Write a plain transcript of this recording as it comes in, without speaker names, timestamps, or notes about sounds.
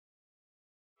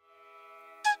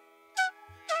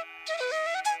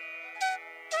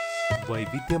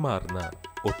വൈവിധ്യമാർന്ന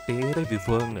ഒട്ടേറെ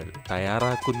വിഭവങ്ങൾ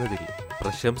തയ്യാറാക്കുന്നതിൽ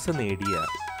പ്രശംസ നേടിയ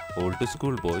ഓൾഡ്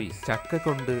സ്കൂൾ ബോയ്സ് ചക്ക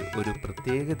കൊണ്ട് ഒരു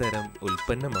പ്രത്യേകതരം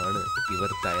ഉൽപ്പന്നമാണ്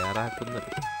ഇവർ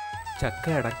തയ്യാറാക്കുന്നത്. ചക്ക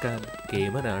അടക്കാൻ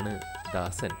കേമനാണ്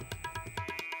ദാസൻ.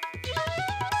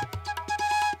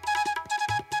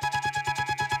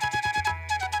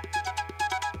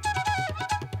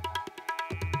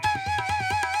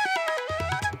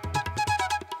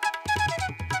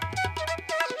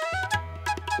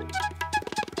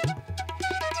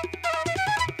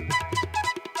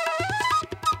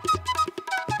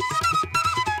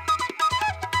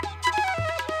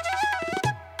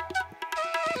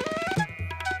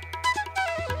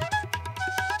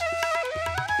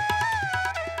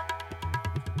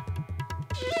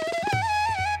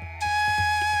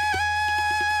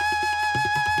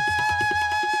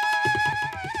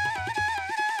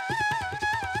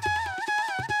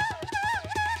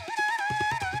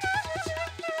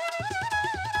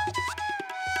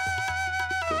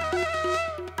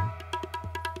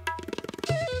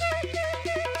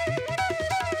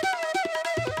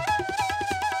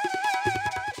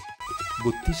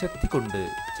 ബുദ്ധിശക്തി കൊണ്ട്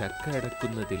ചക്ക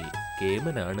അടക്കുന്നതിൽ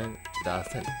കേമനാണ്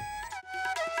ദാസൻ.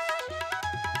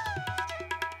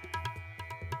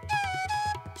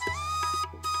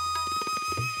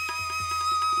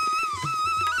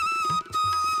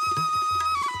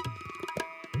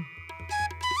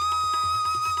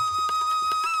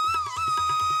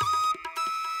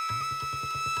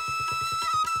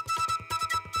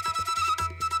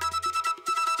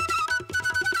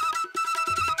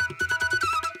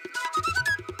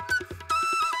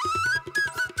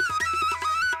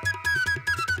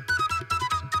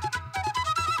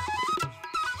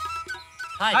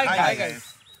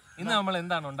 ഇന്ന് നമ്മൾ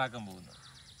എന്താണ് ഉണ്ടാക്കാൻ പോകുന്നത്?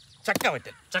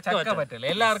 ചക്കവറ്റൽ. ചക്കവറ്റൽ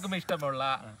എല്ലാവർക്കും ഇഷ്ടമുള്ള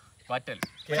വറ്റൽ.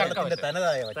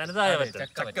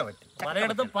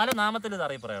 പലയിടത്തും പല നാമത്തിൽ ഇത്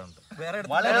അറിയപ്പെടാറുണ്ട്.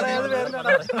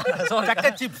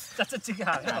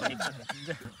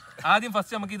 ആദ്യം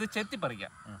ഫസ്റ്റ് നമുക്ക് ഇത്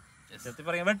ചെത്തിപ്പറിക്കാം.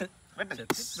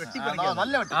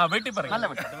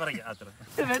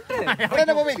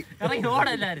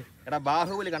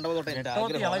 ബാഹുബലി കണ്ടോ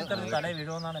തല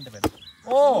വീഴുമെന്നാണ് എന്റെ പേര്.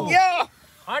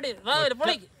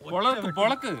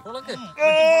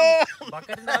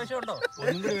 ബക്കറ്റിന്റെ ആവശ്യമുണ്ടോ?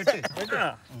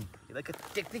 ഇതൊക്കെ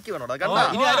ടെക്നിക്ക് വേണോ?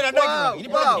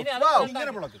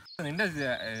 നിന്റെ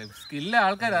സ്കില്ല്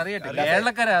ആൾക്കാർ അറിയട്ടെ,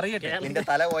 കേരളക്കാരെ അറിയട്ടെ. നിന്റെ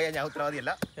തല പോയാൽ ഞാൻ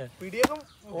ഉത്തരവാദിയല്ല.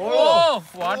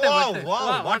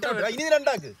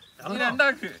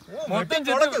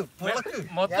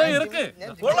 മൊത്തം ഇറുക്ക്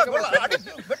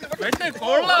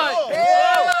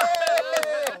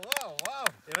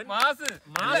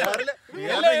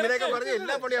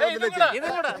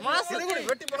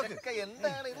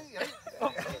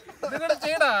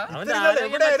അവന്റെ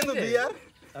അറിയുന്നത്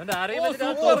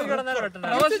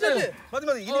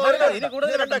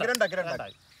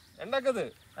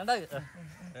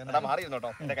മാറിയിരുന്നോട്ടോ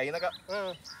എന്റെ കയ്യിൽ നിന്നൊക്കെ.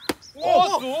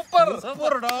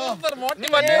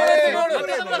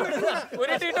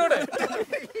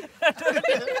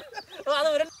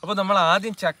 അപ്പൊ നമ്മൾ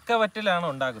ആദ്യം ചക്കവറ്റലാണ്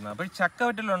ഉണ്ടാക്കുന്നത്. അപ്പോൾ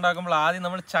ചക്കവറ്റൽ ഉണ്ടാക്കുമ്പോൾ ആദ്യം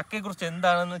നമ്മൾ ചക്കയെ കുറിച്ച്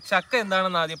ചക്ക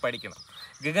എന്താണെന്ന് ആദ്യം പഠിക്കണം,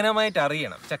 ഗഗനമായിട്ട്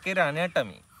അറിയണം. ചക്കയുടെ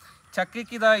അനാട്ടമി.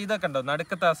 ചക്കയ്ക്ക് ഇതൊക്കെ ഉണ്ടോ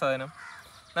നടുക്കത്തെ ആ സാധനം.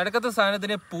 നടുക്കത്തെ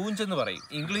സാധനത്തിന് പൂഞ്ചെന്ന് പറയും,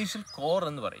 ഇംഗ്ലീഷിൽ കോർ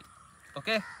എന്ന് പറയും.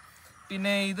 ഓക്കെ.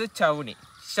 പിന്നെ ഇത് ചവണി.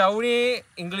 ചവണിയെ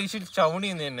ഇംഗ്ലീഷിൽ ചവണി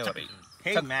എന്ന് തന്നെ പറയും.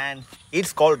 Hey man,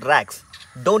 it's called rags.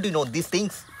 Don't you know these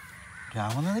things?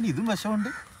 Ramanathan ഇതും വശമുണ്ട്.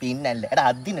 പിന്നല്ലേ എടാ,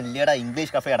 അതിനല്ലേടാ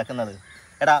ഇംഗ്ലീഷ് കഫേ കിടക്കുന്നത്.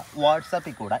 എടാ,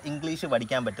 വാട്സാപ്പിൽ കൂടെ ഇംഗ്ലീഷ്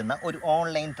പഠിക്കാൻ പറ്റുന്ന ഒരു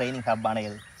ഓൺലൈൻ ട്രെയിനിങ് ഹബ്ബാണ്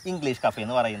ഏത് ഇംഗ്ലീഷ് കഫേ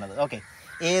എന്ന് പറയുന്നത്. ഓക്കെ.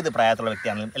 ഏത് പ്രായത്തിലുള്ള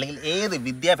വ്യക്തിയാണെങ്കിലും അല്ലെങ്കിൽ ഏത്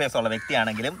വിദ്യാഭ്യാസമുള്ള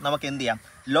വ്യക്തിയാണെങ്കിലും നമുക്ക് എന്ത് ചെയ്യാം,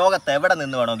 ലോകത്ത് എവിടെ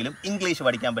നിന്ന് വേണമെങ്കിലും ഇംഗ്ലീഷ്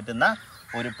പഠിക്കാൻ പറ്റുന്ന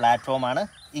ഒരു പ്ലാറ്റ്ഫോമാണ്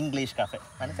ഇംഗ്ലീഷ് കഫേ.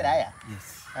 മനസ്സിലായ?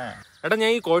 എടാ, ഞാൻ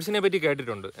ഈ കോഴ്സിനെ പറ്റി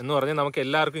കേട്ടിട്ടുണ്ട്. എന്ന് പറഞ്ഞാൽ നമുക്ക്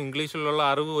എല്ലാവർക്കും ഇംഗ്ലീഷിലുള്ള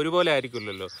അറിവ് ഒരുപോലെ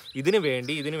ആയിരിക്കില്ലല്ലോ. ഇതിനു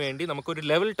വേണ്ടി നമുക്കൊരു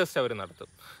ലെവൽ ടെസ്റ്റ് അവർ നടത്തും.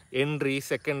 എൻട്രി,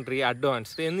 സെക്കൻഡറി,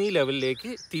 അഡ്വാൻസ്ഡ് എന്നീ ലെവലിലേക്ക്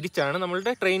തിരിച്ചാണ്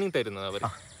നമ്മളുടെ ട്രെയിനിങ് തരുന്നത് അവർ.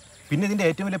 പിന്നെ ഇതിൻ്റെ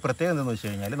ഏറ്റവും വലിയ പ്രത്യേകത എന്താണെന്ന് വെച്ച്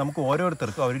കഴിഞ്ഞാൽ നമുക്ക്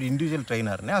ഓരോരുത്തർക്കും അവരൊരു ഇൻഡിവിജ്വൽ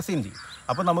ട്രെയിനറിനെ അസൈൻ ചെയ്യും.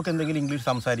 അപ്പോൾ നമുക്ക് എന്തെങ്കിലും ഇംഗ്ലീഷ്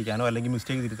സംസാരിക്കാനോ അല്ലെങ്കിൽ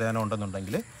മിസ്റ്റേക്ക് തിരുത്താനോ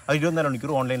ഉണ്ടെന്നുണ്ടെങ്കിൽ അത് 24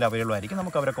 മണിക്കൂർ ഓൺലൈനിൽ അവൈലബിൾ ആയിരിക്കും.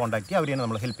 നമുക്ക് അവരെ കോൺടാക്ട് ചെയ്യാം, അവരെയാണ്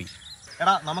നമ്മൾ ഹെൽപ്പ് ചെയ്യും.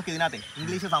 എടാ, നമുക്ക് ഇതിനകത്ത്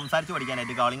ഇംഗ്ലീഷ് സംസാരിച്ച്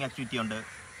പഠിക്കാനായിട്ട് കോളിംഗ് ആക്ടിവിറ്റി ഉണ്ട്,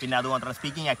 പിന്നെ അതുമാത്രം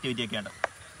സ്പീക്കിംഗ് ആക്ടിവിറ്റി ഒക്കെ ഉണ്ട്.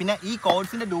 പിന്നെ ഈ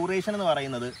കോഴ്സിൻ്റെ ഡ്യൂറേഷൻ എന്ന്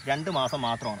പറയുന്നത് 2 മാസം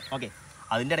മാത്രമാണ്. ഓക്കെ.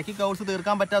 അതിൻ്റെ ഇടയ്ക്ക് കോഴ്സ്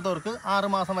തീർക്കാൻ പറ്റാത്തവർക്ക് 6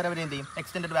 മാസം വരെ എന്ത് ചെയ്യും,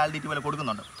 എക്സ്റ്റൻഡഡ് വാലിഡിറ്റി പോലെ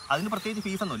കൊടുക്കുന്നുണ്ട്. അതിന് പ്രത്യേകിച്ച്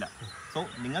ഫീസൊന്നുമില്ല. സോ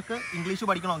നിങ്ങൾക്ക് ഇംഗ്ലീഷ്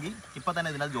പഠിക്കണമെങ്കിൽ ഇപ്പോൾ തന്നെ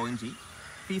ഇതിനകത്ത് ജോയിൻ ചെയ്യും.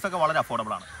 ഫീസൊക്കെ വളരെ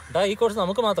അഫോർഡബിൾ ആണ്. ഈ കോഴ്സ്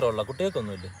നമുക്ക് മാത്രമല്ല,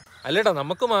 കുട്ടികൾക്കൊന്നുമില്ല. അല്ലേട്ടാ,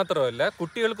 നമുക്ക് മാത്രമല്ല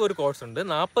കുട്ടികൾക്ക് ഒരു കോഴ്സ് ഉണ്ട്.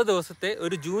 40 ദിവസത്തെ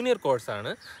ഒരു ജൂനിയർ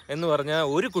കോഴ്സാണ്. എന്ന് പറഞ്ഞാൽ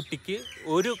ഒരു കുട്ടിക്ക്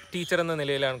ഒരു ടീച്ചർ എന്ന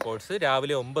നിലയിലാണ് കോഴ്സ്.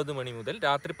 രാവിലെ 9 മണി മുതൽ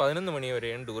രാത്രി 11 മണി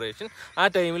വരെയാണ് ഡ്യൂറേഷൻ. ആ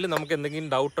ടൈമിൽ നമുക്ക് എന്തെങ്കിലും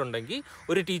ഡൗട്ട് ഉണ്ടെങ്കിൽ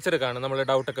ഒരു ടീച്ചർ കാണും നമ്മുടെ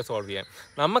ഡൗട്ടൊക്കെ സോൾവ് ചെയ്യാൻ.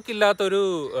 നമുക്കില്ലാത്തൊരു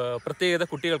പ്രത്യേകത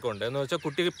കുട്ടികൾക്കുണ്ട്. എന്ന് വെച്ചാൽ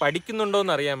കുട്ടികൾ പഠിക്കുന്നുണ്ടോ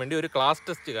എന്ന് അറിയാൻ വേണ്ടി ഒരു ക്ലാസ്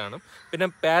ടെസ്റ്റ് കാണും, പിന്നെ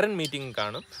പാരൻറ് മീറ്റിംഗ്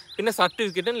കാണും, പിന്നെ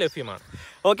സർട്ടിഫിക്കറ്റും ലഭ്യമാണ്.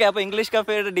 ഓക്കെ, അപ്പോൾ ഇംഗ്ലീഷ്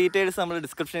കഫേയുടെ ഡീറ്റെയിൽസ് നമ്മൾ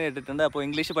ഡിസ്ക്രിപ്ഷനിൽ ഇട്ടിട്ടുണ്ട്. അപ്പോൾ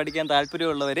ഇംഗ്ലീഷ് പഠിക്കാൻ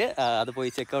താല്പര്യമുള്ളവർ അത് പോയി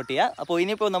ചെക്കൗട്ട് ചെയ്യുക. അപ്പോൾ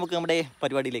ഇനിയിപ്പോൾ നമുക്ക് നമ്മുടെ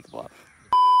പരിപാടിയിലേക്ക് പോകാം.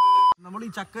 നമ്മൾ ഈ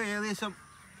ചക്ക ഏകദേശം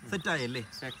സെറ്റായല്ലേ?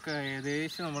 ചക്ക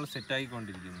ഏകദേശം നമ്മൾ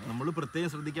സെറ്റായിക്കൊണ്ടിരിക്കുന്നു. നമ്മൾ പ്രത്യേകം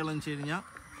ശ്രദ്ധിക്കാനുള്ളതെന്ന് വെച്ച് കഴിഞ്ഞാൽ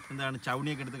എന്താണ്,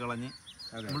 ചവണിയൊക്കെ എടുത്ത് കളഞ്ഞ്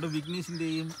നമ്മുടെ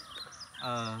വിഘ്നേഷിൻ്റെയും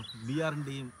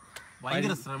ബിആറിൻ്റെയും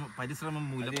ഭയങ്കര പരിശ്രമം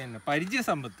മൂലം പരിചയ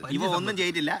സമ്പത്ത്. ഇവ ഒന്നും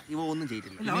ചെയ്തിട്ടില്ല.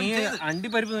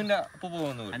 അണ്ടിപ്പരിപ്പ് നിന്റെ അപ്പൊ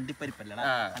പോകുന്നു. അണ്ടിപ്പരിപ്പല്ലടാ,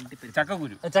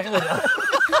 ചക്കക്കുരു.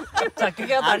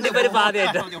 ചക്കയ്ക്കകത്ത് അണ്ടിപ്പരിപ്പ്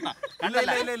ആദ്യമായിട്ട്.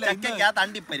 ചക്കയ്ക്കകത്ത്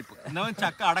അണ്ടിപ്പരിപ്പ്.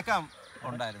 ചക്ക അടക്കം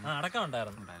ഉണ്ടായിരുന്നു. അടക്കം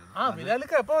ഉണ്ടായിരുന്നു.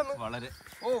 വളരെ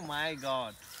ഓ മൈ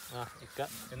ഗോഡ്.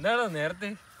 എന്താണ് നേരത്തെ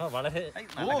വളരെ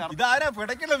ഇതാരാ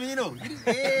പിടയ്ക്കുള്ള മീനോ?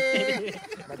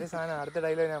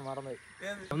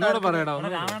 ഒന്നുകൂടെ പറയടാ,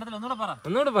 രാമായണത്തിൽ ഒന്നുകൂടെ പറ.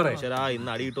 ഒന്നുകൂടെ പറയാം. ഇന്ന്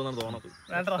അടി കിട്ടുമെന്നാണ് തോന്നുന്നത്.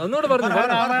 ഒന്നുകൂടെ പറഞ്ഞു.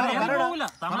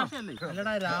 തമാശയല്ലേ?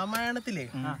 അല്ലടാ, രാമായണത്തിലെ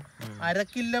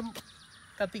അരക്കില്ലം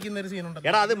കത്തിക്കുന്ന ഒരു സീനുണ്ട്.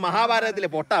 എടാ അത് മഹാഭാരതത്തിലെ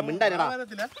പൊട്ടാ മിണ്ടാരടാ.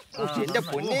 എന്റെ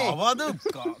പൊന്നെ,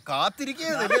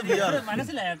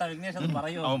 മനസ്സിലായിട്ടാ വിഘ്നേഷ് അത്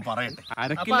പറയോ? അവൻ പറയട്ടെ.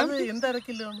 അപ്പൊ അത്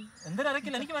എന്തരക്കില്ലാണ്?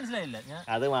 എന്തൊരക്കില്ല എനിക്ക് മനസ്സിലായില്ല.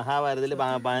 അത് മഹാഭാരതത്തില്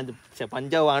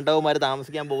പഞ്ചപാണ്ഡവന്മാര്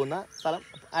താമസിക്കാൻ പോകുന്ന സ്ഥലം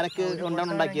അരക്ക് കൊണ്ടാണ്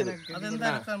ഉണ്ടാക്കിയത്.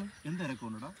 അതെന്തരക്കാണ്?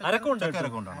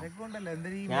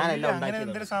 ഞാനെല്ലാം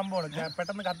സംഭവമാണ്.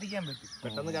 പെട്ടെന്ന് കത്തിക്കാൻ പറ്റും.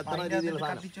 പെട്ടെന്ന് കത്തണ രീതിയിലുള്ള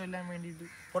കത്തിച്ചൊല്ലാൻ വേണ്ടിട്ട്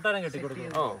കൊട്ടാരം കെട്ടി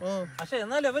കൊടുക്കും. പക്ഷെ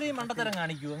എന്നാൽ അവർ ഈ മണ്ടത്തരം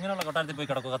കാണിക്കൂ. ഇങ്ങനെയുള്ള കൊട്ടാരത്തിൽ പോയി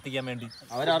കിടക്കും കത്തിക്കാൻ വേണ്ടി.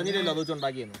 അവരറിഞ്ഞില്ലല്ലോ അത്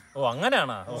വെച്ചുണ്ടാക്കിയെന്ന്. ഓ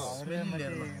അങ്ങനെയാണോ?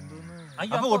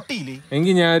 അപ്പൊ ഒട്ടിയില്ലേ?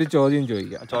 എങ്കിൽ ഞാൻ ഒരു ചോദ്യം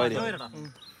ചോദിക്കാം.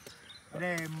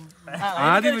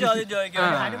 ആദ്യം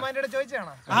ചോദിക്കാം. ഹനുമാന്റെ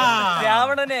ചോദിച്ചാണോ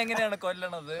രാവണനെ എങ്ങനെയാണ്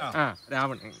കൊല്ലണത്?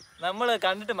 രാവണൻ നമ്മള്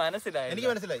കണ്ടിട്ട് മനസ്സിലായി. എനിക്ക്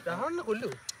മനസ്സിലായി. രാവണനെ കൊല്ലൂ.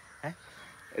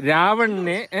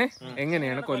 രാവണനെ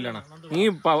എങ്ങനെയാണ് കൊല്ലണം? നീ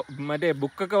മറ്റേ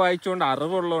ബുക്കൊക്കെ വായിച്ചോണ്ട്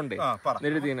അറിവുള്ളോണ്ടേ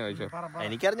നിരുതീനെ ചോദിച്ചോ.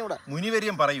 എനിക്കറിഞ്ഞൂടാ.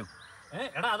 മുനിവര്യം പറയൂ.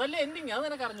 എടാ അതല്ലേ എൻഡിങ്, അത്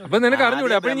നിനക്ക് അറിഞ്ഞു. അപ്പൊ നിനക്ക്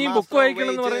അറിഞ്ഞൂടെ? അപ്പൊ നീ ബുക്ക് വായിക്കണം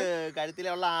എന്ന് പറയാം.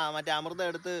 കഴുത്തിലുള്ള മറ്റേ അമൃതം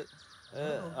എടുത്ത്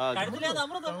കഴുത്തിലേത്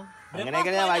അമൃതം?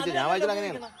 അങ്ങനെയൊക്കെ ഞാൻ വായിച്ചത്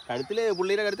അങ്ങനെയാണ്. കഴുത്തില്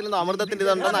പുള്ളിയുടെ കഴുത്തിൽ അമൃതത്തിന്റെ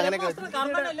ഇതുണ്ടെന്ന് അങ്ങനെയൊക്കെ.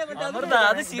 അമൃത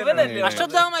അത് ശിവനല്ലേ?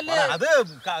 അശ്വത്ഥാമല്ലേ? അത്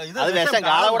വിഷം,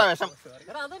 കാളകൂടെ വിഷം.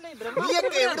 എടാ അതല്ലേ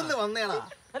എവിടുന്ന് വന്നേടാ?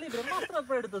 അല്ല ഈ ബ്രഹ്മാസ്ത്രം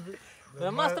എപ്പോഴും എടുത്തത്?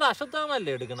 ബ്രഹ്മാസ്ത്രം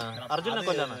അശ്വത്ഥാമല്ലേ എടുക്കണ? അർജുനെ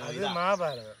കൊല്ലാണ്.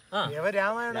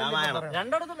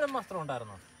 രണ്ടിടത്തും ബ്രഹ്മാസ്ത്രം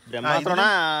ഉണ്ടായിരുന്നോ? ബ്രഹ്മാസ്ത്രമാണ്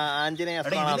ആഞ്ജനേയ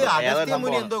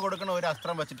അഗസ്ത്യമുനി എന്തോ കൊടുക്കണ ഒരു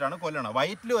അസ്ത്രം വെച്ചിട്ടാണ് കൊല്ലണം.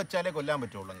 വയറ്റിൽ വെച്ചാലേ കൊല്ലാൻ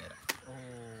പറ്റുള്ളൂ. അങ്ങനെ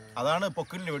അതാണ്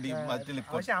പൊക്കിലിന് വെടി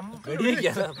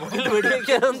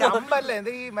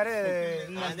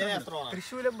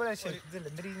തൃശ്ശൂലം പോലെ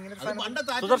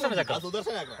സുദർശന ചക്ര.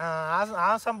 ആ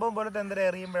സംഭവം പോലത്തെ എന്തെങ്കിലും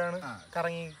എറിയുമ്പോഴാണ്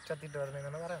കറങ്ങി ചത്തിട്ട്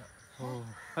വരുന്നതെന്നാണ് പറയണത്.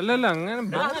 അല്ലല്ല, അങ്ങനെ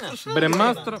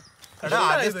ബ്രഹ്മാസ്ത്രം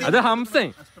അത് ഹംസൻ.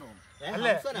 അല്ല,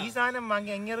 ഈ സാധനം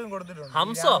വാങ്ങി എങ്ങേറും കൊടുത്തിട്ടുണ്ട്.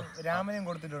 ഹംസോ? രാമനും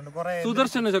കൊടുത്തിട്ടുണ്ട്. കുറെ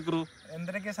സുദർശന ചക്രു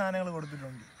എന്തൊക്കെ സാധനങ്ങൾ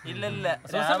കൊടുത്തിട്ടുണ്ട്. ഇല്ലല്ല,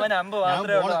 രാമൻ അമ്പ്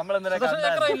മാത്രമേ ഉള്ളൂ. നമ്മളെന്താ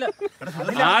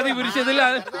ആദ്യ പുരുഷത്തിൽ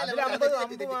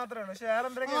അമ്പ് മാത്രമാണ്. പക്ഷെ വേറെ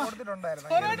എന്തൊക്കെ കൊടുത്തിട്ടുണ്ടായിരുന്നു.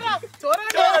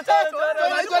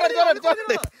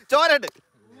 ചോരണ്ട്.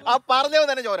 ആ പറഞ്ഞോ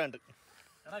തന്നെ ചോരണ്ട്.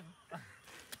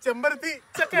 ചെമ്പരത്തി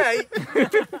ചക്കയായി.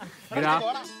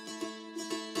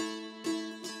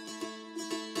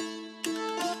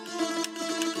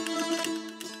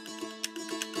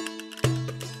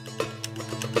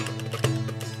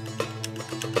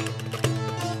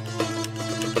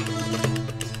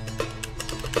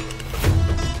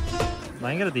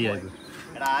 ഭയങ്കര തീയായത്.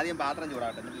 ആദ്യം പാത്രം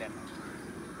ചൂടാട്ടെ.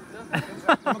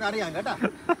 നമുക്കറിയാം കേട്ടാ.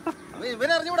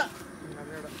 ഇവനറിഞ്ഞൂടാ.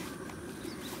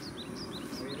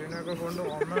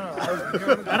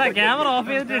 ക്യാമറ ഓഫ്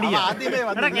ചെയ്തിട്ട്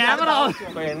ക്യാമറ ഓഫ്.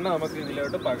 എണ്ണ നമുക്ക്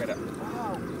ഇതിലോട്ട് പകരാം.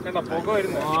 കേട്ടോ പുക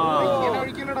വരുന്നു.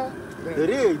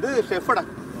 ഇത് ഷെഫടാ.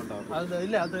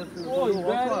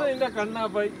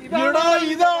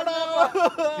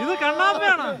 ഇത്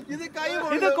കണ്ണാപ്പയാണോ?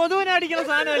 ഇത് കൊതുവിനെ അടിക്കുന്ന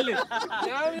സാധനമല്ലേ?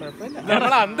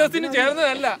 നമ്മളെ അന്തസ്സിന്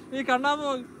ചേർന്നതല്ല ഈ കണ്ണാപ്പ.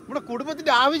 നമ്മുടെ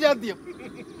കുടുംബത്തിന്റെ ആഭിജാത്യം.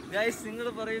 നിങ്ങൾ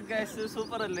പറയൂ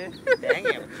സൂപ്പർ അല്ലേ?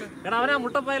 എടാ അവനാ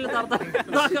മുട്ടപ്പായൽ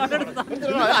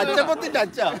അച്ചപ്പത്തിന്റെ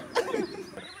അച്ഛ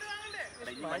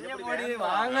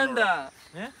വാങ്ങണ്ട.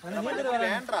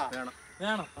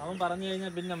 വേണം. അവൻ പറഞ്ഞു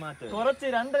കഴിഞ്ഞാൽ പിന്നെ മാറ്റം. കുറച്ച്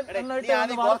രണ്ടെണ്ണം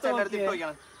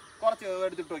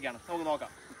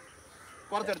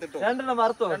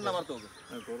വറുത്തു.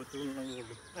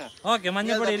 ഓക്കെ,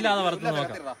 മഞ്ഞപ്പൊടി ഇല്ലാതെ വറുത്ത്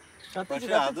നോക്കാം.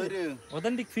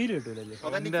 Authentic feel കിട്ടൂലല്ലേ?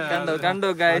 കണ്ടോ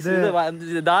ഗൈസ്,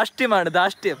 ഇത് ധാഷ്ട്യമാണ്,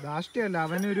 ധാഷ്ട്യം. രാഷ്ട്രീയമല്ല,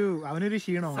 അവനൊരു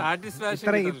ക്ഷീണമാണ്.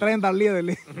 ഇത്രയും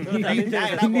തള്ളിയതല്ലേ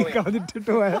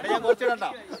കളഞ്ഞിട്ടിട്ട് പോയാ.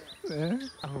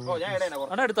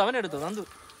 അവനെടുത്തു നന്ദു.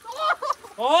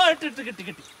 ഓ ഇട്ട് കിട്ടി.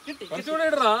 കുറച്ചുകൂടെ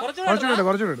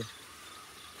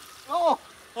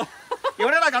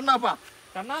എവിടെയാ കണ്ണാപ്പാ?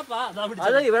 കണ്ണാപ്പാ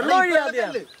അതെ, വെള്ളം ഒഴി ആദ്യം.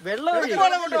 വെള്ളം ഒഴി.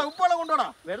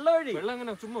 വെള്ളം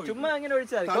ചുമ്മാ അങ്ങനെ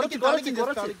ഒഴിച്ചാൽ മതി.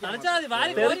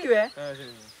 തെറിക്കുവേ.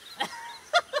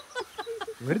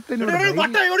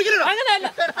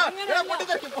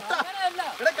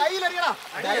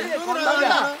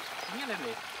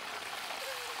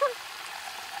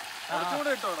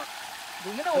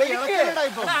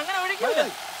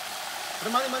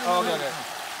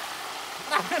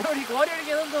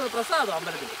 പ്രസാദം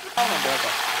അമ്പലത്തിൽ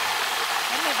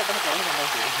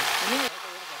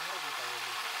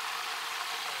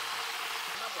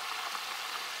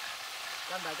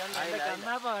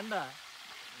കണ്ണാപ്പ കണ്ട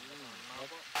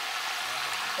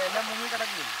എല്ലാം മുങ്ങി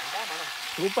കിടക്കില്ല.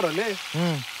 സൂപ്പർ അല്ലേ?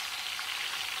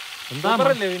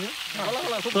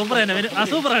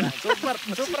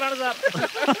 സൂപ്പറാണ് സാർ.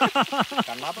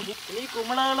 ഈ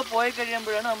കുമ്പളകൾ പോയി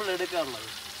കഴിയുമ്പോഴാണ് നമ്മൾ എടുക്കാറുള്ളത്.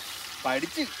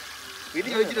 പഠിച്ച് വിധി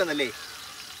ചോദിച്ചിട്ട് വന്നല്ലേ?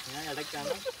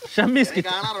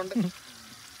 കാണാറുണ്ട്.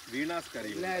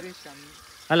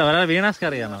 അല്ല, ഒരാൾ വീണാസ്ക്ക്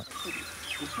അറിയാണോ?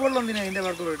 ഉപ്പുള്ളതിനാ അതിന്റെ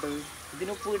പുറത്ത് ഇട്ടത്.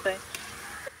 ഇതിന് ഉപ്പ് കിട്ടേ.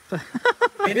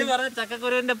 വിനു പറഞ്ഞ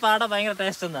ചക്കക്കുരുവിന്റെ പാട ഭയങ്കര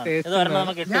ടേസ്റ്റ് എന്നാണ്. ഇത് ഒരെണ്ണം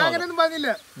നമുക്ക് ഇട്ട് നോക്കാം.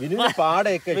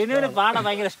 വിനുവിന് പാട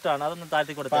ഭയങ്കര ഇഷ്ടമാണ്. അതൊന്ന്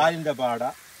താഴ്ത്തി കൊടുത്താൽ പാട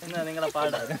എന്നാ നിങ്ങളെ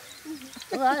പാട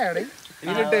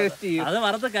അത്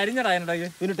വറുത്ത് കരിഞ്ഞടാ.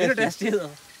 ടേസ്റ്റ് ചെയ്തോ?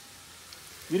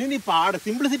 വിനുവിന് ഈ പാട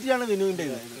സിംപ്ലിസിറ്റിയാണ് വിനുവിന്റെ.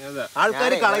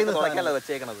 ആൾക്കാർ കളയുന്ന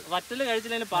വെച്ചേക്കണത്. വറ്റല്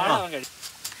കഴിച്ചില്ലെങ്കിൽ പാട അവൻ കഴിച്ചു.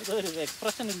 ഇതൊരു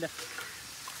എക്സ്പ്രഷൻ ഇല്ല.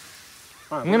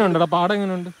 എങ്ങനെയുണ്ടടാ പാടം?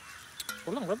 എങ്ങനെയുണ്ട്?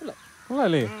 കൊള്ളാം, കുഴപ്പമില്ല.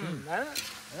 കൊള്ളാല്ലേ?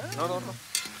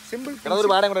 Simple ഒരു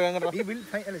പാടം കൂടെ we will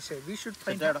find, we should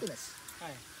find happiness.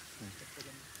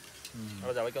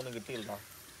 ചവയ്ക്കൊന്നും കിട്ടിയില്ല.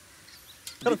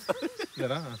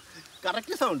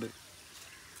 Correct sound.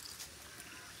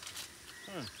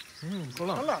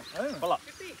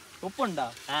 ഉപ്പുണ്ടാ?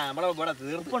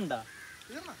 ഉപ്പുണ്ടാ?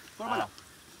 കൊള്ളാടാ.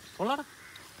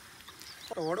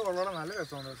 ഓട് കൊള്ളണം, നല്ല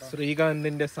രസമാണ് കേട്ടോ.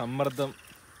 ശ്രീകാന്തിന്റെ സമ്മർദ്ദം.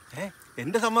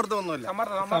 എന്റെ സമ്മർദ്ദം ഒന്നുമല്ല.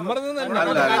 സമ്മർദ്ദം തന്നെ.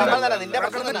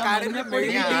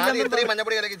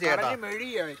 മഞ്ഞപ്പൊടി കലക്കി ചെയ്യട്ടോ.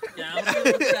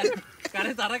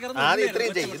 ആദ്യം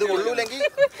ഇത്രയും ചെയ്യും. ഇത് കൊള്ളൂലെങ്കിൽ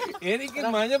എനിക്ക്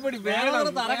മഞ്ഞപ്പൊടി വേണം.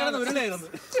 തറക്കടന്ന് ഉരുളായിരുന്നു.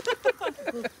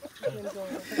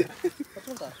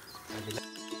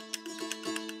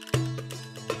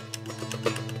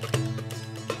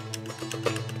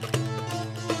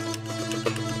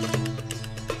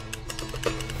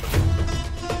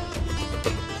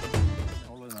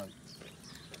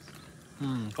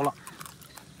 കൊള്ളാം.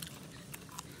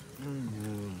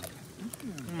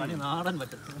 നാടൻ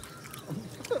പറ്റും.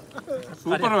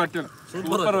 സൂപ്പർ വറ്റൽ.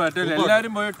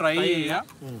 എല്ലാരും പോയി ട്രൈ ചെയ്യാ.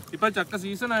 ഇപ്പൊ ചക്ക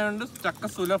സീസൺ ആയതുകൊണ്ട് ചക്ക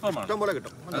സുലഭമാണ്.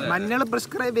 മഞ്ഞൾ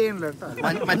പ്രിസ്ക്രൈബ് ചെയ്യണല്ലോ കേട്ടോ.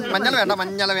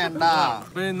 മഞ്ഞള വേണ്ട.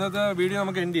 അപ്പൊ ഇന്നത്തെ വീഡിയോ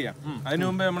നമുക്ക് എൻഡ് ചെയ്യാം. അതിനു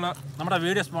മുമ്പേ നമ്മുടെ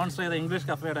വീഡിയോ സ്പോൺസർ ചെയ്ത ഇംഗ്ലീഷ്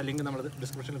കഫേയുടെ ലിങ്ക് നമ്മൾ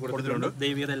ഡിസ്ക്രിപ്ഷനിൽ കൊടുത്തിട്ടുണ്ട്.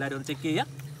 ദയവീത് എല്ലാവരും ഒന്ന് ചെക്ക് ചെയ്യാം.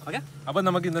 ഓക്കെ, അപ്പൊ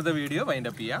നമുക്ക് ഇന്നത്തെ വീഡിയോ വൈൻഡ്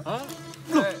അപ്പ് ചെയ്യാം.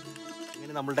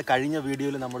 നമ്മളുടെ കഴിഞ്ഞ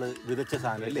വീഡിയോയിൽ നമ്മൾ വിതച്ച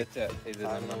സാധനം അല്ലേ?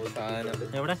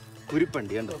 എവിടെ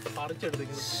കുരുപ്പണ്ടി കണ്ടോ?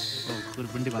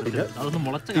 കുരുപ്പിണ്ടി പറഞ്ഞു. അതൊന്ന്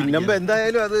മുളച്ച് തിന്നുമ്പോ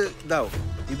എന്തായാലും അത് ഇതാവും.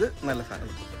 ഇത് നല്ല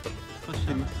സാധനം.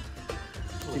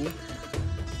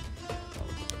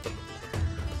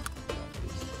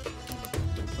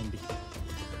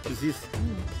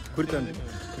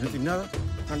 തിന്നാതെ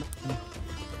കണ്ടോ?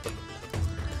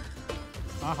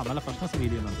 ആഹാ, നല്ല ഫ്രഷ്നസ് ഫീൽ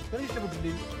ചെയ്യുന്നുണ്ട്.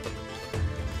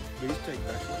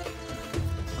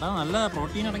 എടാ, നല്ല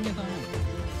പ്രോട്ടീൻ അടങ്ങിയ സാധനം.